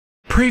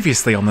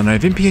Previously on the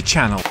Novympia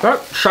channel. Don't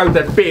show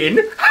the bin!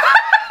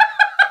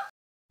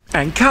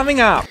 And coming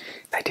up.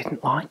 They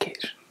didn't like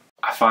it.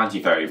 I find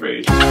you very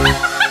rude. The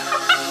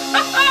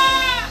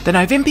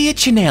Novympia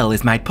channel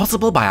is made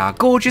possible by our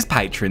gorgeous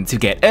patrons who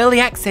get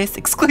early access,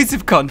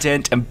 exclusive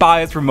content and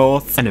buyer's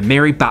remorse. And a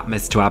merry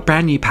Buttmas to our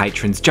brand new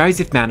patrons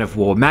Joseph Man of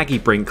War, Maggie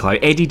Brinklow,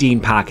 Eddie Dean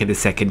Parker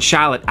II,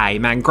 Charlotte A,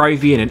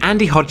 Mangrovian and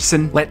Andy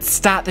Hodgson. Let's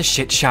start the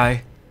shit show.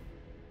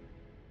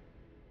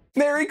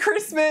 Merry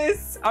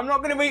Christmas! I'm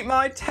not going to eat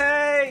my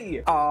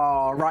tea!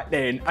 Oh, right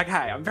then. Okay,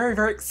 I'm very,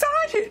 very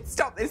excited!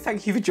 Stop this,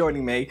 thank you for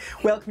joining me.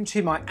 Welcome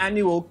to my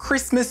annual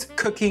Christmas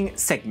cooking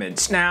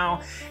segment.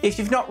 Now, if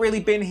you've not really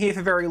been here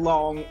for very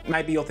long,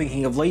 maybe you're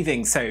thinking of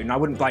leaving soon, I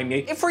wouldn't blame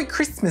you. Every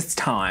Christmas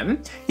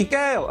time, your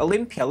girl,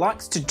 Olympia,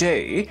 likes to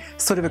do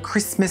sort of a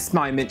Christmas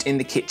moment in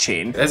the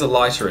kitchen. There's a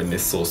lighter in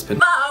this saucepan.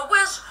 My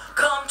wish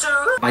come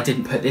true. I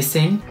didn't put this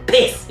in.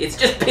 Piss, it's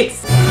just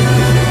piss.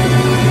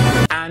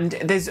 And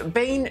there's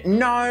been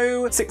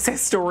no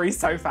success stories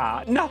so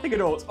far. Nothing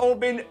at all. It's all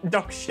been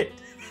dog shit.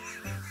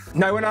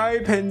 No one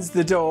opens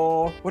the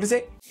door. What is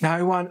it?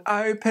 No one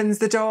opens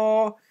the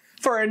door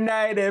for a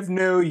native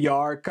New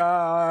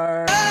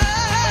Yorker.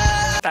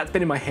 That's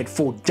been in my head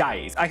for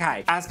days.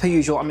 Okay, as per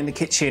usual, I'm in the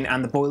kitchen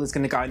and the boiler's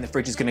gonna go and the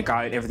fridge is gonna go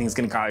and everything's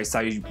gonna go,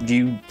 so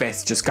you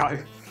best just go.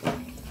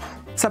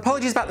 So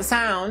apologies about the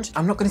sound.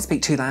 I'm not going to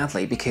speak too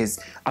loudly because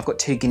I've got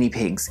two guinea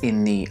pigs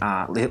in the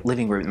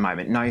living room at the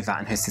moment, Nova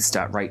and her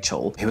sister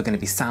Rachel, who are going to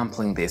be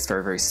sampling this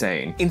very, very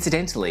soon.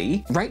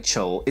 Incidentally,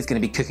 Rachel is going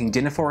to be cooking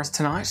dinner for us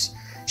tonight.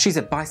 She's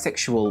a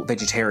bisexual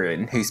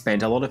vegetarian who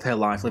spent a lot of her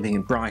life living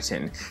in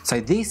Brighton. So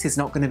this is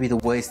not going to be the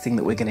worst thing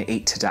that we're going to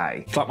eat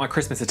today. It's like my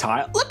Christmas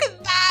attire. Look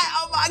at that!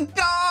 Oh my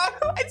God!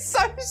 It's so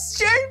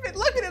stupid!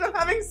 Look at it, I'm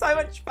having so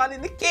much fun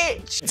in the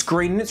kitchen. It's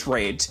green and it's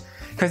red.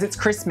 Because it's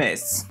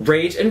Christmas.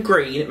 Red and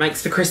green, it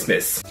makes for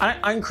Christmas. I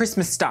don't own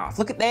Christmas stuff.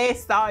 Look at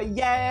this though,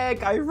 yeah,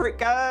 go for it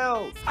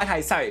girls.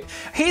 Okay, so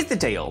here's the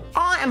deal.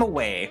 I am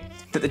aware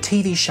that the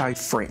TV show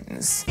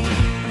Friends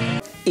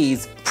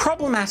is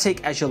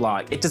problematic as you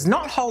like. It does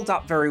not hold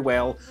up very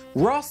well.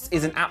 Ross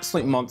is an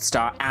absolute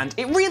monster and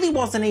it really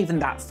wasn't even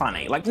that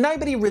funny. Like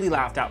nobody really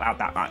laughed out loud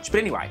that much.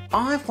 But anyway,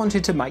 I've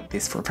wanted to make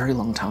this for a very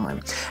long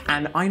time.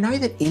 And I know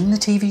that in the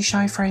TV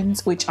show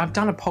Friends, which I've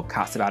done a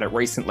podcast about it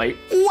recently.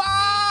 What?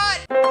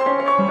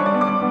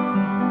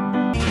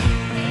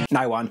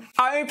 No one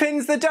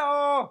opens the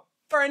door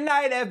for a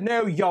native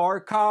New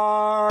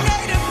Yorker.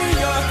 Native New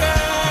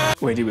Yorker.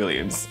 Wendy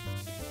Williams.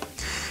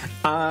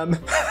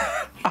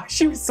 Oh,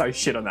 she was so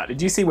shit on that.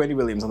 Did you see Wendy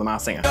Williams on The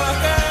Masked Singer?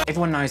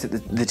 Everyone knows that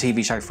the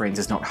TV show Friends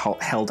is not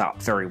held up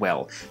very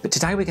well, but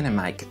today we're going to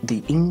make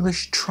the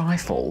English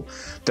trifle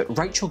that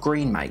Rachel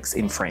Green makes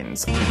in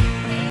Friends.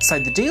 So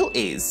the deal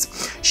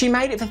is, she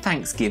made it for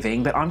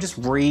Thanksgiving, but I'm just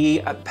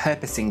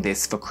repurposing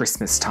this for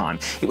Christmas time.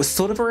 It was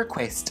sort of a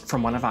request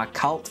from one of our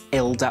cult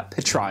elder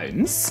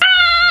patrons.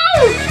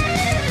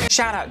 Ow!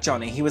 Shout out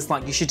Johnny, he was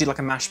like, you should do like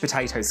a mashed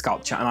potato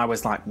sculpture, and I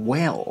was like,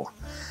 well,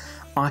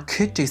 I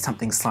could do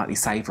something slightly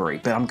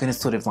savoury, but I'm going to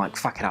sort of like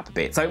fuck it up a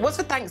bit. So it was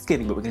for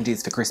Thanksgiving, but we're going to do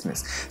this for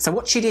Christmas. So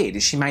what she did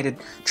is she made a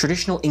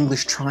traditional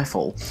English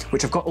trifle,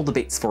 which I've got all the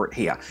bits for it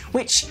here,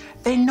 which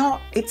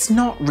it's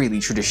not really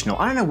traditional.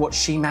 I don't know what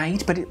she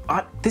made, but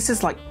this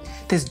is like,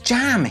 there's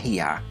jam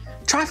here.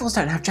 Trifles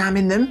don't have jam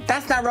in them.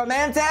 That's not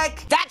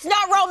romantic. That's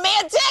not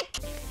romantic!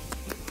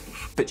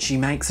 But she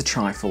makes a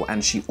trifle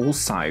and she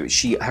also,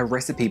 her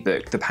recipe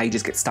book, the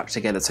pages get stuck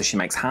together, so she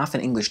makes half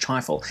an English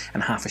trifle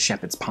and half a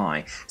shepherd's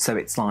pie. So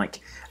it's like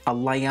a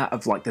layer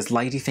of like, there's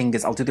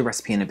ladyfingers, I'll do the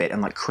recipe in a bit,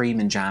 and like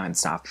cream and jam and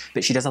stuff.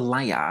 But she does a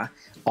layer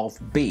of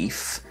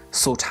beef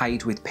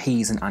sauteed with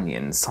peas and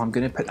onions. So I'm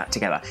going to put that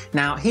together.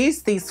 Now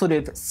here's the sort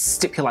of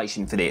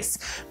stipulation for this.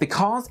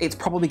 Because it's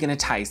probably going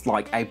to taste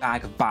like a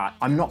bag of butt,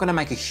 I'm not going to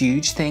make a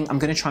huge thing. I'm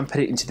going to try and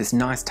put it into this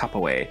nice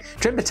Tupperware.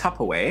 Do you remember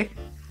Tupperware?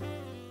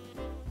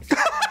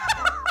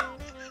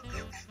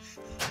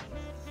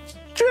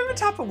 Do you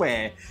remember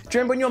Tupperware? Do you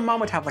remember when your mum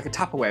would have like a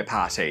Tupperware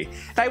party?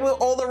 They were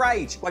all the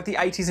rage. Like the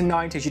 80s and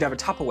 90s, you'd have a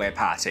Tupperware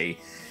party.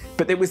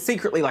 But there was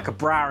secretly like a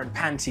bra and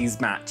panties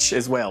match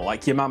as well.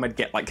 Like your mum would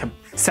get like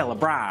sell a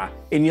bra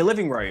in your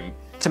living room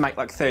to make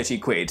like 30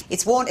 quid.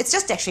 It's worn, it's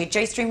just actually a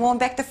G-string worn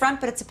back the front,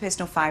 but it's a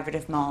personal favourite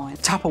of mine.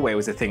 Tupperware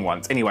was a thing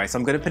once. Anyway, so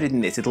I'm going to put it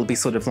in this. It'll be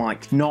sort of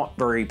like not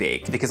very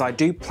big because I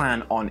do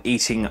plan on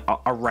eating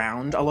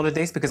around a lot of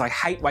this because I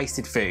hate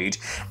wasted food,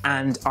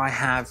 and I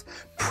have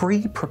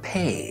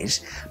pre-prepared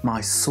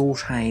my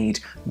sauteed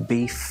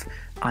beef,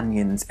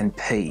 onions and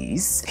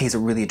peas. Here's a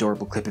really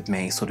adorable clip of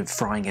me sort of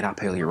frying it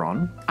up earlier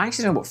on. I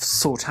actually don't know what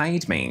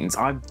sauteed means.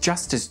 I've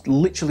just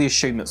literally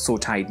assumed that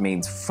sauteed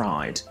means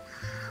fried.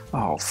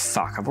 Oh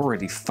fuck, I've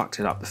already fucked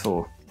it up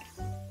before.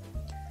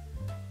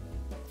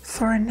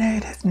 For a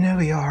native New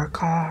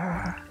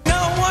Yorker.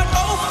 No one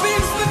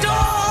opens the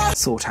door!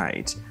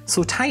 sautéed.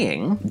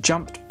 Sautéing,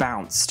 jumped,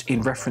 bounced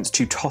in reference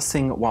to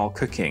tossing while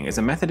cooking, is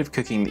a method of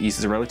cooking that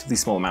uses a relatively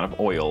small amount of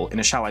oil in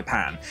a shallow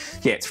pan.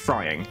 Yeah, it's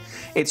frying.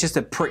 It's just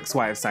a prick's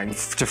way of saying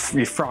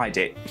you fried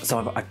it.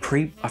 So I've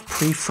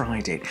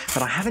pre-fried it,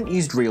 but I haven't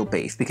used real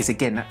beef because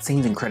again, that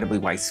seems incredibly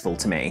wasteful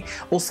to me.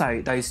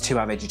 Also, those two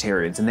are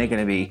vegetarians and they're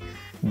going to be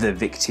the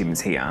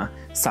victims here.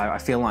 So I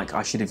feel like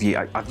I should have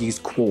I've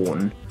used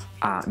Quorn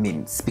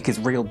mince because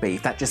real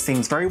beef, that just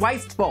seems very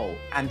wasteful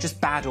and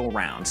just bad all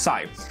round. So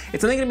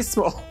it's only going to be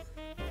small.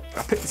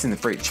 I'll put this in the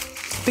fridge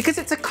because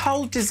it's a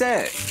cold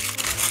dessert.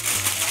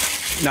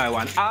 No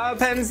one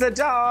opens the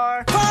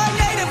door.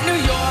 Native New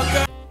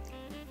Yorker.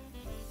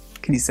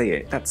 Can you see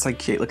it? That's so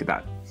cute. Look at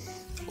that.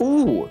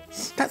 Ooh,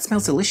 that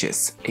smells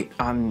delicious.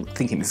 I'm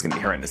thinking this is going to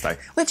be horrendous though.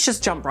 Let's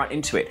just jump right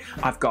into it.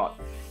 I've got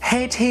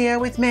Head here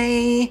with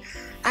me,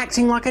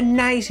 acting like a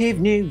native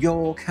New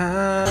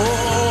Yorker.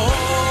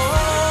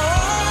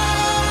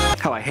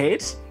 Hello,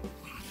 Head.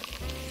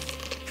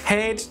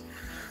 Head.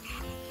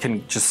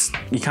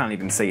 You can't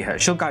even see her.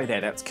 She'll go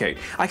there, that's cute.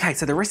 Okay,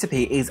 so the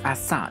recipe is as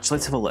such.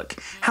 Let's have a look.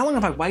 How long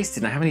have I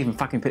wasted and I haven't even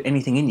fucking put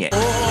anything in yet?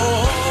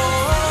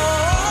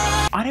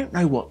 I don't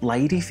know what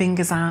lady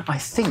fingers are. I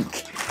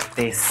think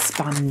they're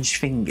sponge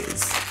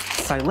fingers.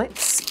 So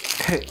let's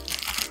put...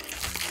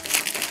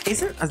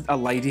 Isn't a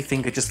lady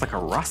finger just like a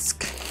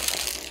rusk?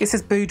 It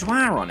says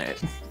boudoir on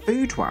it.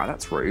 Boudoir,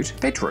 that's rude.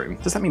 Bedroom,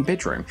 does that mean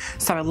bedroom?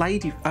 So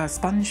a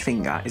sponge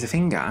finger is a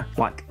finger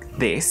like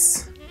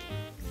this.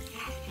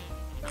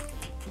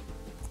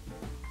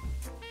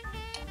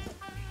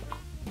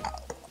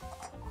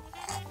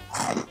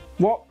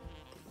 What?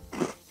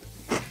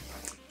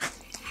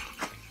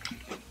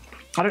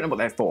 I don't know what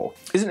they're for.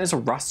 Isn't this a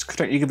rusk?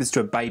 Don't you give this to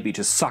a baby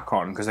to suck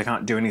on because they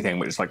can't do anything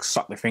but just like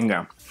suck their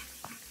finger?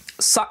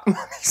 Suck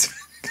mummy's finger.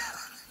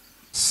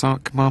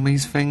 Suck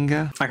mummy's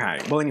finger? Okay,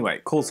 well anyway,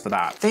 it calls for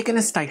that. They're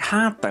gonna stay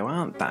hard though,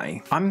 aren't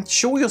they? I'm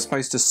sure you're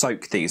supposed to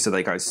soak these so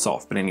they go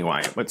soft, but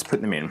anyway, let's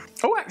put them in.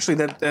 Oh, actually,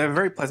 they're a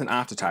very pleasant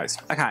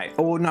aftertaste. Okay,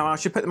 or no, I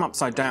should put them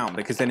upside down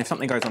because then if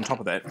something goes on top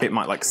of it, it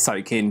might like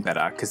soak in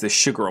better because there's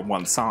sugar on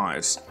one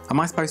side. Am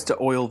I supposed to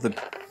oil the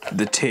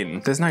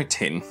tin? There's no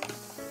tin.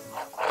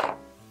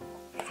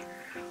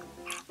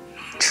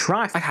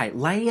 Trifle. Okay,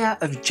 layer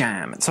of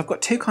jam. So I've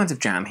got two kinds of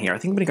jam here. I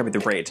think I'm gonna go with the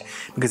red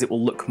because it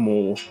will look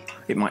more,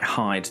 it might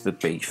hide the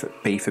beef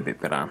a bit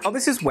better. Oh,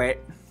 this is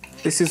wet.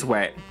 This is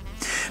wet.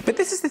 But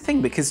this is the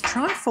thing because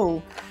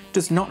trifle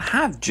does not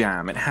have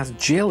jam, it has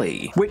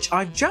jelly, which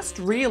I've just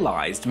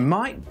realised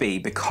might be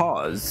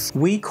because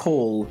we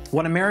call,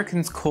 what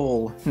Americans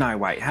call, no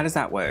wait, how does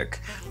that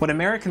work? What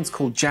Americans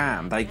call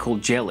jam, they call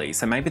jelly,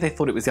 so maybe they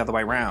thought it was the other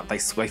way around, they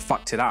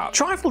fucked it up.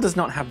 Trifle does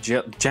not have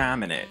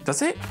jam in it,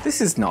 does it?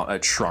 This is not a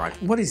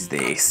trifle. What is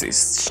this?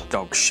 It's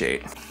dog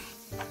shit.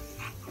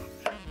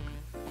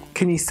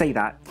 Can you see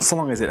that? So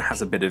long as it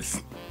has a bit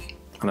of,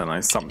 I don't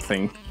know,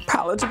 something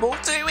palatable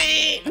to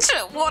it.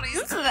 What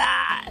is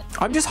that?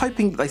 I'm just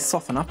hoping that they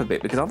soften up a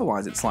bit because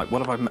otherwise it's like,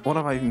 what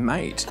have I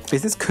made?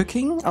 Is this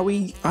cooking? Are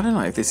we, I don't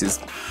know if this is,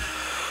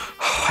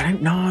 I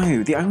don't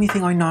know. The only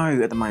thing I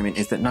know at the moment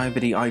is that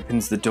nobody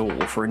opens the door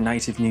for a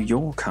native New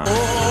Yorker.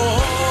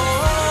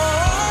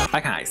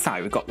 Okay,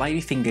 so we've got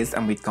lady fingers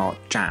and we've got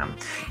jam.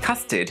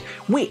 Custard,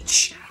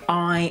 which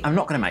I am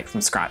not going to make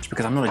from scratch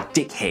because I'm not a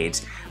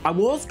dickhead. I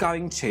was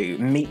going to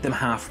meet them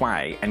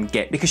halfway and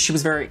get, because she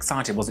was very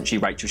excited, wasn't she,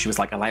 Rachel? She was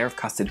like, a layer of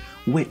custard,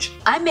 which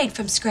I made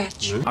from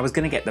scratch. I was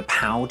going to get the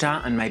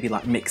powder and maybe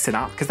like mix it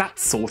up because that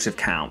sort of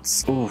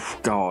counts. Oh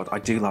God, I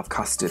do love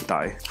custard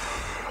though.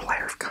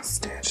 Layer of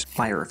custard.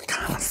 Layer of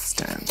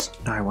custard.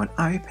 No one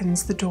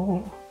opens the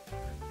door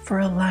for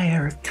a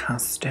layer of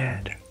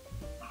custard.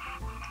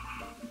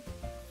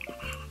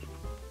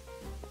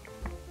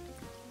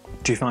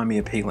 Do you find me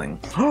appealing?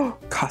 Oh,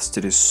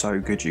 custard is so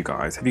good, you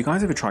guys. Have you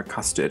guys ever tried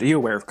custard? Are you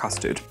aware of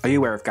custard? Are you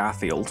aware of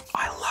Garfield?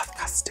 I love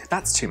custard.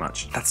 That's too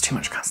much. That's too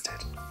much custard.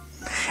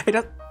 It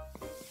does.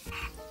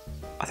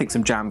 I think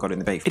some jam got in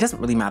the beef. It doesn't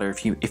really matter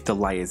if the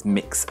layers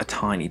mix a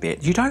tiny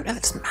bit. You don't.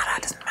 It doesn't matter.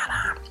 It doesn't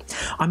matter.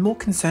 I'm more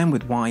concerned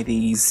with why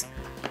these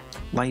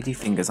lady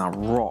fingers are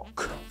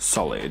rock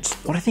solid.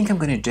 What I think I'm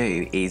going to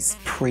do is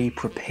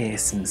pre-prepare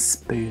some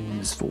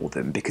spoons for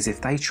them because if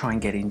they try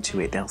and get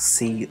into it, they'll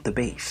see the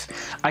beef.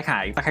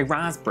 Okay,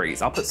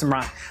 raspberries. I'll put some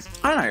I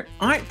don't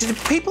know. Do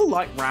people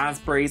like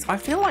raspberries? I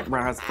feel like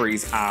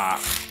raspberries are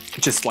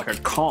just like a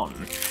con.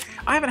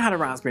 I haven't had a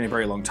raspberry in a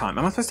very long time.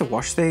 Am I supposed to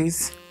wash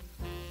these?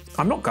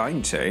 I'm not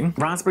going to.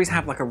 Raspberries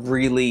have like a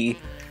really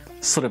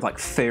sort of like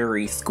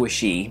furry,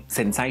 squishy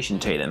sensation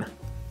to them.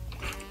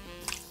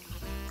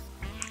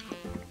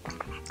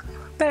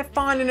 They're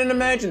fine in an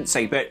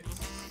emergency, but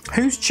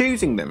who's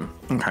choosing them?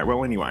 Okay,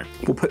 well anyway,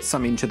 we'll put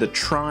some into the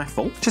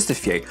trifle, just a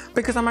few,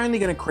 because I'm only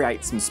going to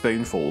create some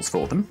spoonfuls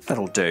for them.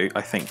 That'll do,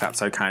 I think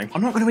that's okay.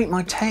 I'm not going to eat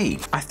my tea.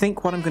 I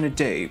think what I'm going to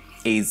do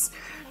is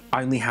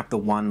only have the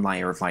one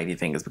layer of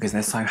ladyfingers because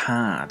they're so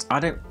hard.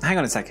 Hang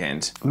on a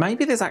second.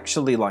 Maybe there's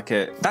actually like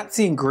that's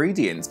the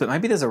ingredients, but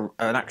maybe there's an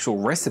actual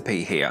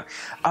recipe here.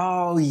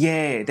 Oh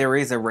yeah, there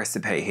is a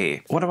recipe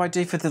here. What do I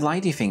do for the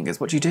ladyfingers?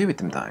 What do you do with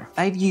them though?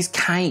 They've used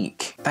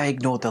cake. They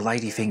ignored the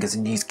ladyfingers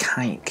and used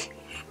cake.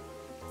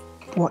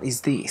 What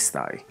is this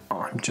though?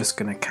 Oh, I'm just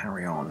gonna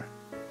carry on.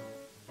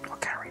 I'll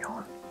carry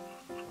on.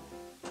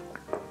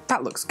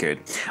 That looks good.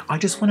 I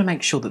just want to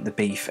make sure that the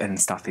beef and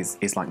stuff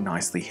is like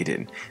nicely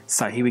hidden.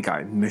 So here we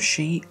go.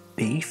 Mushy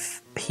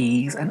beef,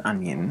 peas and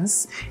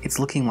onions. It's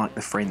looking like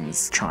the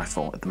Friends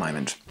trifle at the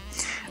moment.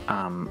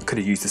 Could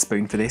have used a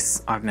spoon for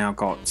this. I've now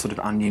got sort of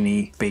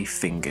oniony beef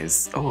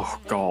fingers. Oh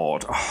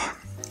God. Oh,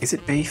 is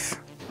it beef?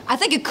 I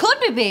think it could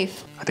be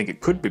beef. I think it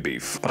could be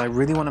beef, but I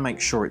really want to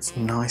make sure it's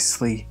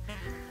nicely...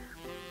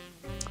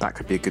 That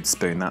could be a good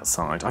spoon, that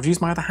side. I've used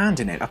my other hand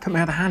in it. I put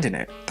my other hand in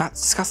it.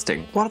 That's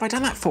disgusting. What have I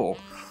done that for?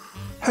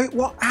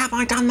 What have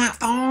I done that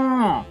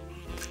for?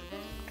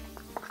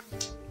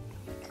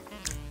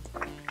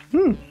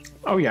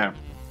 Oh yeah.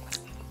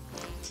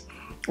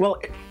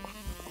 Well,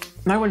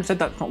 no one said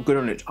that's not good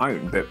on its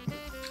own, but...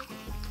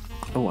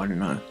 Oh, I don't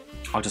know.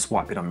 I'll just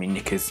wipe it on my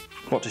knickers.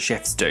 What do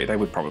chefs do? They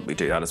would probably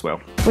do that as well.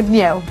 Wouldn't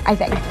you, I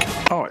think.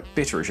 Oh,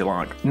 bitter as you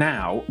like.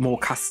 Now, more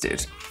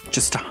custard,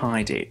 just to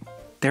hide it.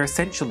 They're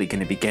essentially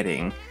going to be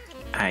getting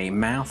a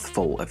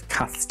mouthful of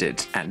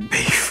custard and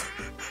beef.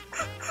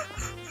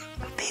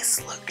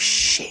 This looks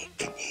shit.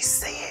 Can you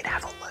see it?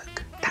 Have a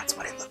look. That's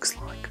what it looks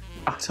like.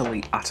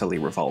 Utterly, utterly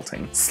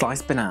revolting.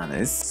 Sliced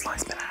bananas.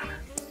 Sliced banana.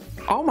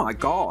 Oh my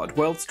God,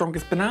 World's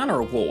Strongest Banana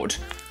Award.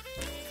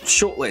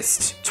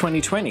 Shortlist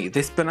 2020,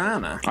 this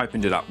banana.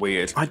 Opened it up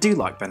weird. I do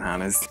like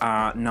bananas.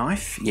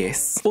 Knife,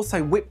 yes.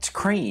 Also whipped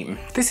cream.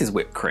 This is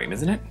whipped cream,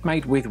 isn't it?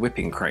 Made with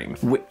whipping cream.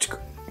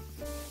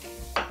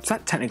 Is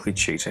that technically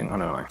cheating? I don't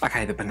know.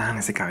 Okay, the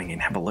bananas are going in.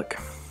 Have a look.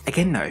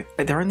 Again though,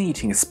 they're only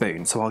eating a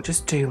spoon, so I'll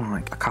just do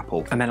like a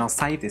couple and then I'll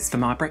save this for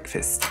my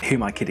breakfast. Who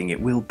am I kidding? It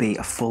will be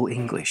a full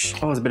English.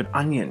 Oh, there's a bit of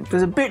onion.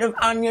 There's a bit of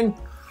onion.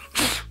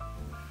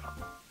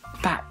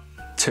 That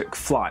took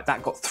flight.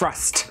 That got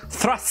thrust.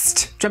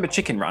 Thrust! Do you remember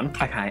Chicken Run?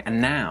 Okay, and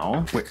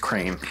now whipped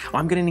cream.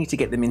 I'm gonna need to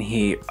get them in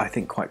here, I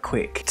think, quite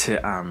quick to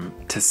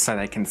so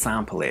they can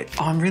sample it.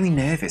 Oh, I'm really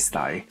nervous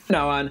though.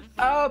 No one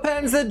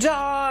opens the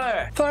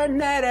door for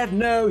native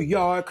New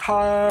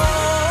Yorker.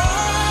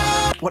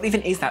 What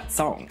even is that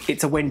song?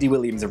 It's a Wendy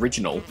Williams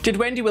original. Did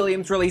Wendy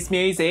Williams release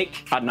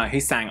music? I don't know who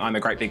sang I'm a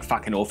Great Big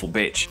Fucking Awful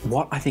Bitch.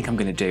 What I think I'm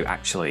gonna do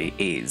actually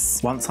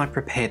is, once I've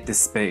prepared the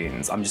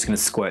spoons, I'm just gonna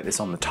squirt this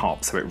on the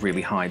top so it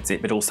really hides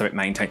it, but also it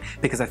maintains,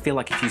 because I feel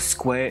like if you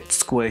squirt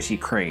squirty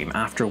cream,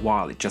 after a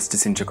while it just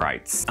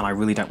disintegrates. And I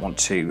really don't want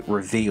to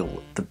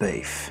reveal the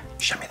beef.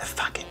 Show me the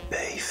fucking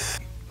beef.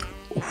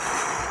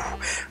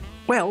 Oof.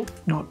 Well,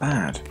 not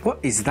bad. What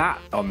is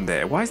that on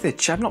there? Why is there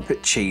I've not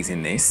put cheese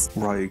in this.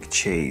 Rogue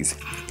cheese.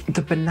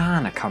 The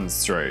banana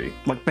comes through.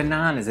 Like,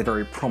 banana's a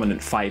very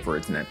prominent flavour,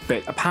 isn't it?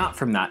 But apart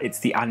from that, it's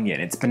the onion.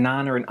 It's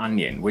banana and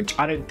onion, which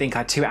I don't think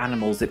are two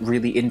animals that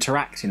really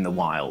interact in the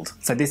wild.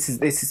 So this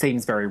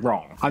seems very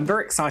wrong. I'm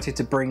very excited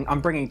to I'm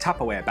bringing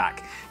Tupperware back.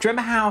 Do you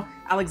remember how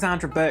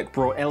Alexandra Burke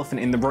brought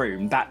Elephant in the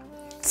Room? That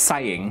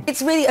saying.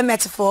 It's really a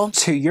metaphor.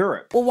 To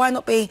Europe. Well, why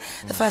not be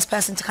the first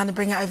person to kind of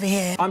bring it over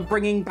here? I'm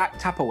bringing back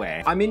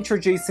Tupperware. I'm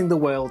introducing the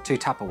world to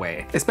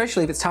Tupperware.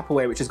 Especially if it's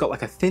Tupperware which has got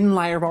like a thin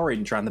layer of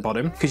orange around the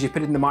bottom because you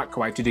put it in the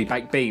microwave to do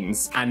baked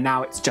beans and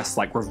now it's just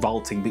like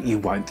revolting that you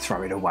won't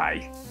throw it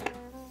away.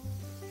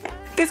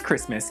 This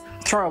Christmas,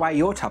 throw away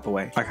your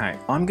Tupperware. Okay,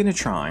 I'm gonna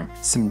try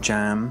some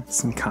jam,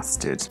 some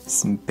custard,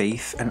 some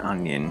beef and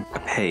onion, a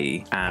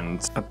pea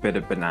and a bit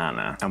of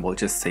banana and we'll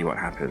just see what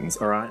happens,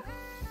 all right?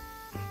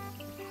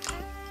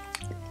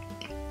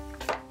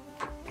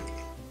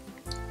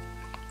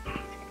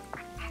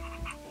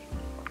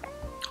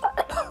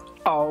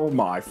 Oh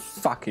my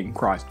fucking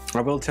Christ.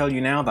 I will tell you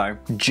now though,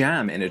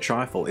 jam in a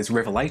trifle is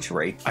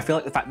revelatory. I feel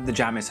like the fact that the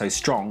jam is so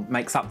strong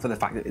makes up for the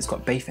fact that it's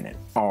got beef in it.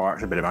 Oh,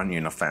 actually a bit of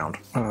onion I found.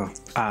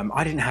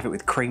 I didn't have it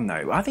with cream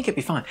though. I think it'd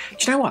be fine.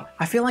 Do you know what?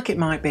 I feel like it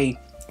might be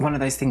one of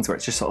those things where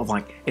it's just sort of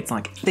like, it's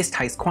like, this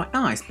tastes quite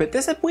nice, but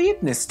there's a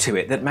weirdness to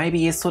it that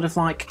maybe is sort of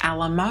like a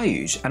la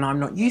mode and I'm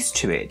not used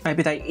to it.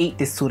 Maybe they eat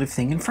this sort of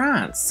thing in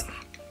France.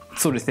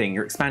 Sort of thing,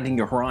 you're expanding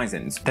your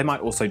horizons. They might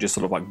also just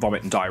sort of like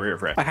vomit and diarrhea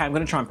over it. Okay, I'm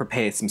gonna try and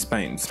prepare some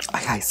spoons.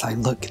 Okay, so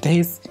look,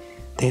 there's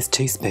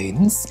 2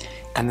 spoons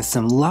and there's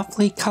some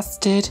lovely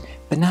custard,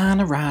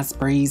 banana,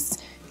 raspberries,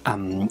 a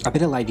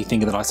bit of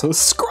ladyfinger that I sort of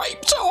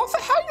scraped off.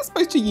 How are you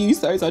supposed to use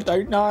those? I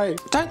don't know.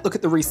 Don't look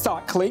at the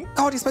recycling.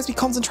 God, you're supposed to be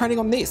concentrating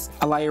on this.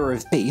 A layer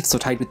of beef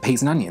sauteed with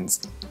peas and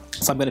onions.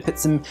 So I'm going to put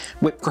some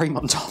whipped cream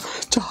on top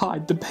to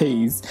hide the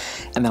peas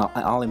and then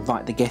I'll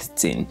invite the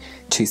guests in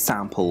to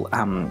sample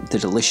the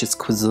delicious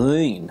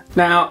cuisine.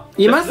 Now,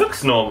 This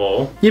looks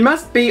normal. You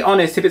must be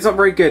honest, if it's not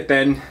very good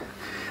then...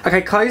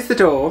 Okay, close the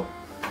door.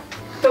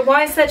 But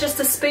why is there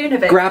just a spoon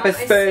of it? Grab a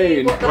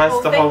spoon.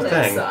 Where's the whole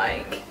thing?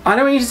 Like? I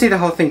don't want you to see the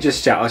whole thing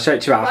just yet, I'll show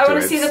it to you afterwards. I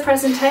want to see the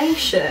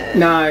presentation.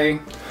 No.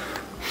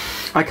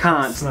 I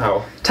can't.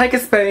 Smell. Take a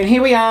spoon,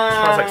 here we are.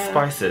 Smells like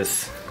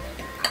spices.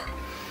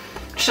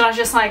 Should I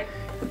just like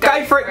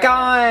Go for it,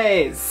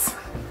 guys.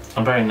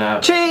 I'm very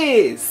nervous.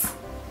 Cheers.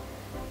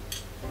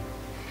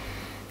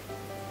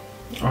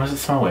 Why does it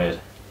smell weird?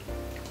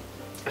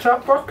 Is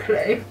that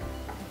broccoli?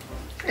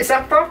 Is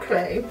that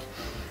broccoli?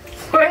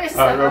 What is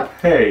that?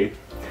 Hey.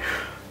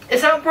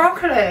 Is that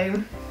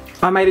broccoli?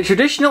 I made a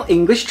traditional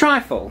English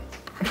trifle.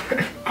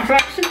 I'm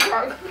actually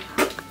drunk.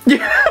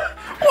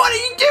 What are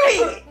you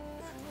doing?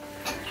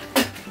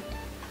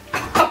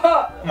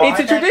 It's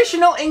a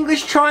traditional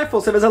English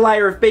trifle, so there's a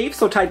layer of beef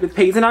sautéed with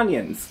peas and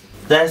onions.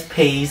 There's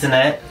peas in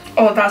it.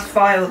 Oh, that's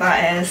vile,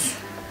 that is.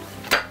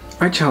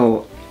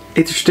 Rachel,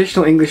 it's a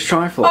traditional English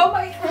trifle. Oh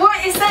my,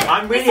 what is that?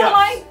 I'm really is that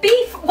like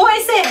beef? What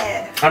is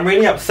it? I'm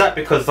really upset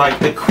because like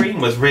the cream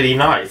was really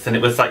nice and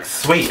it was like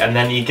sweet, and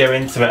then you go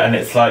into it and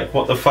it's like,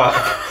 what the fuck?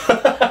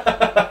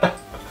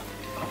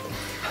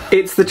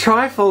 It's the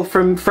trifle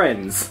from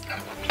Friends.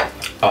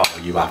 Oh,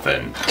 you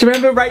haven't. Do you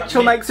remember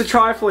Rachel makes a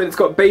trifle and it's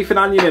got beef and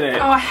onion in it?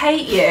 Oh, I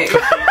hate you.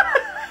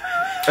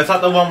 It's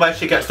like the one where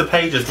she gets the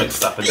pages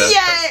mixed up and does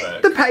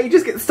The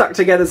pages get stuck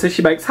together, so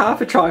she makes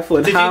half a trifle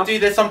and Did half you do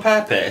this on a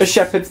purpose?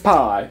 shepherd's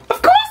pie. Of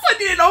course I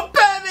did it on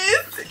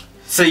purpose!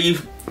 So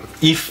you've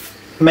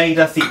made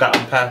us eat that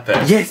on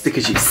purpose? Yes,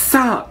 because you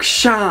suck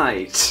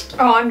shite.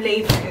 Oh, I'm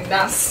leaving.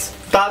 That's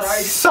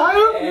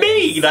so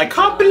mean. I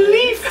can't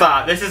believe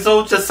that. This is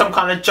all just some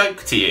kind of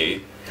joke to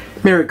you.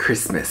 Merry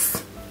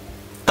Christmas.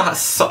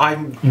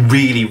 I'm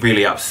really,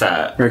 really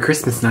upset. Merry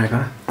Christmas,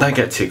 Nova. Don't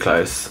get too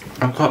close.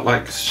 I've got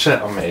like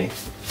shit on me.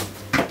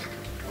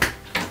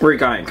 Where are you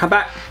going? Come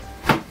back.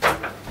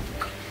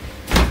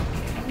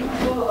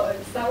 God,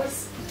 that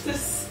was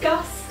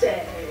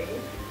disgusting.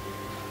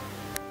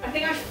 I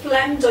think I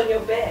phlegmed on your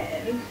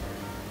bin.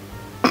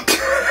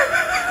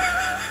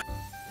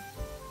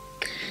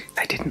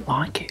 They didn't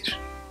like it.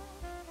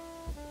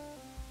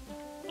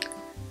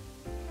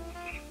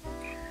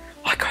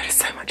 I go to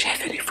so much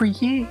effort every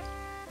year.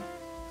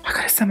 I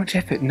go to so much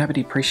effort and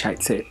nobody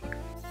appreciates it.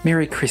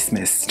 Merry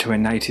Christmas to a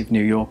native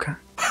New Yorker.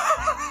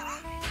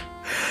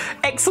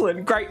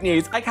 Excellent, great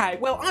news. Okay,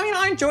 well, I mean,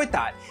 I enjoyed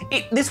that.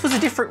 This was a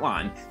different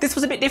one. This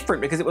was a bit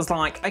different because it was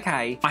like,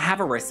 okay, I have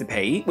a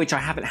recipe, which I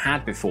haven't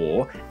had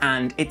before,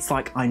 and it's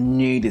like, I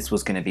knew this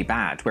was gonna be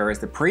bad. Whereas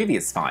the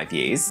previous 5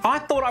 years, I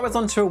thought I was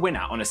onto a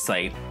winner,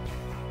 honestly.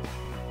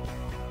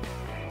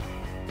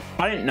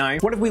 I didn't know.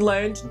 What have we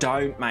learned?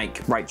 Don't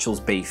make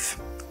Rachel's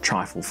beef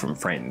trifle from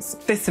Friends.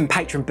 There's some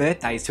patron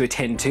birthdays to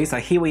attend to, so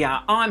here we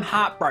are. I'm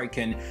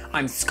heartbroken.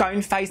 I'm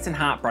scone-faced and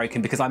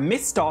heartbroken because I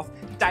missed off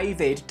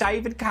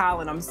David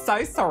Carlin. I'm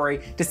so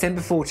sorry.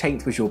 December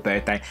 14th was your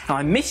birthday and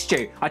I missed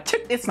you. I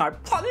took this and I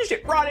plunged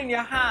it right in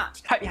your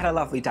heart. Hope you had a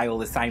lovely day all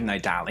the same though,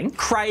 darling.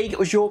 Craig,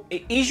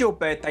 it is your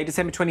birthday,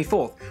 December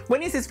 24th.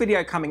 When is this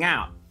video coming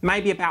out?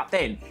 Maybe about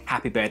then.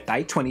 Happy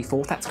birthday,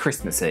 24th, that's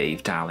Christmas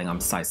Eve, darling, I'm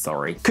so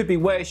sorry. Could be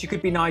worse, you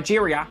could be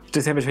Nigeria.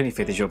 December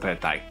 25th is your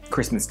birthday.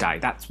 Christmas Day,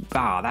 that's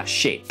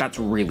shit. That's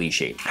really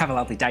shit. Have a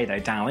lovely day though,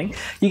 darling.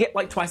 You get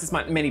like twice as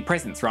many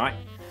presents, right?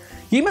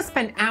 You must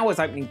spend hours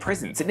opening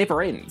presents, it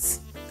never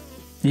ends.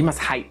 You must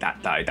hate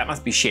that though, that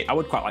must be shit. I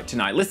would quite like to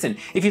know. Listen,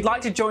 if you'd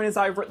like to join us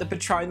over at the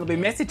Patron, there'll be a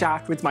message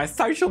afterwards, my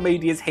social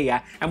media's here,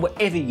 and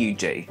whatever you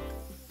do,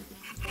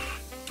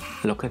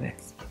 look at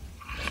this.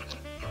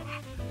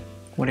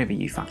 Whatever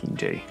you fucking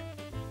do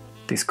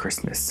this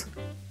Christmas,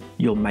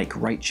 you'll make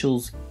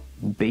Rachel's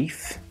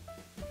beef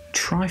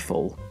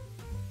trifle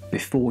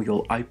before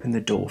you'll open the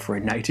door for a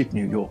native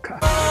New Yorker.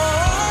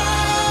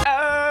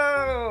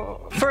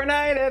 Oh, for a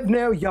native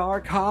New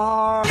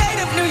Yorker.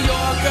 Native New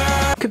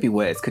Yorker. Could be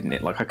worse, couldn't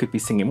it? Like I could be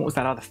singing, what was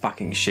that other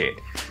fucking shit?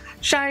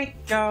 Shake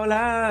your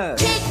love.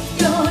 Shake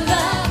your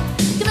love.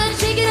 Come on,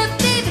 shake it up,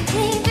 baby,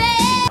 baby.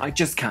 I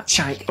just can't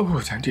shake.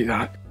 Oh, don't do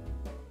that.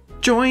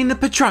 Join the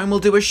Patron, we'll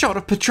do a shot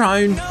of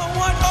Patron. No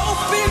one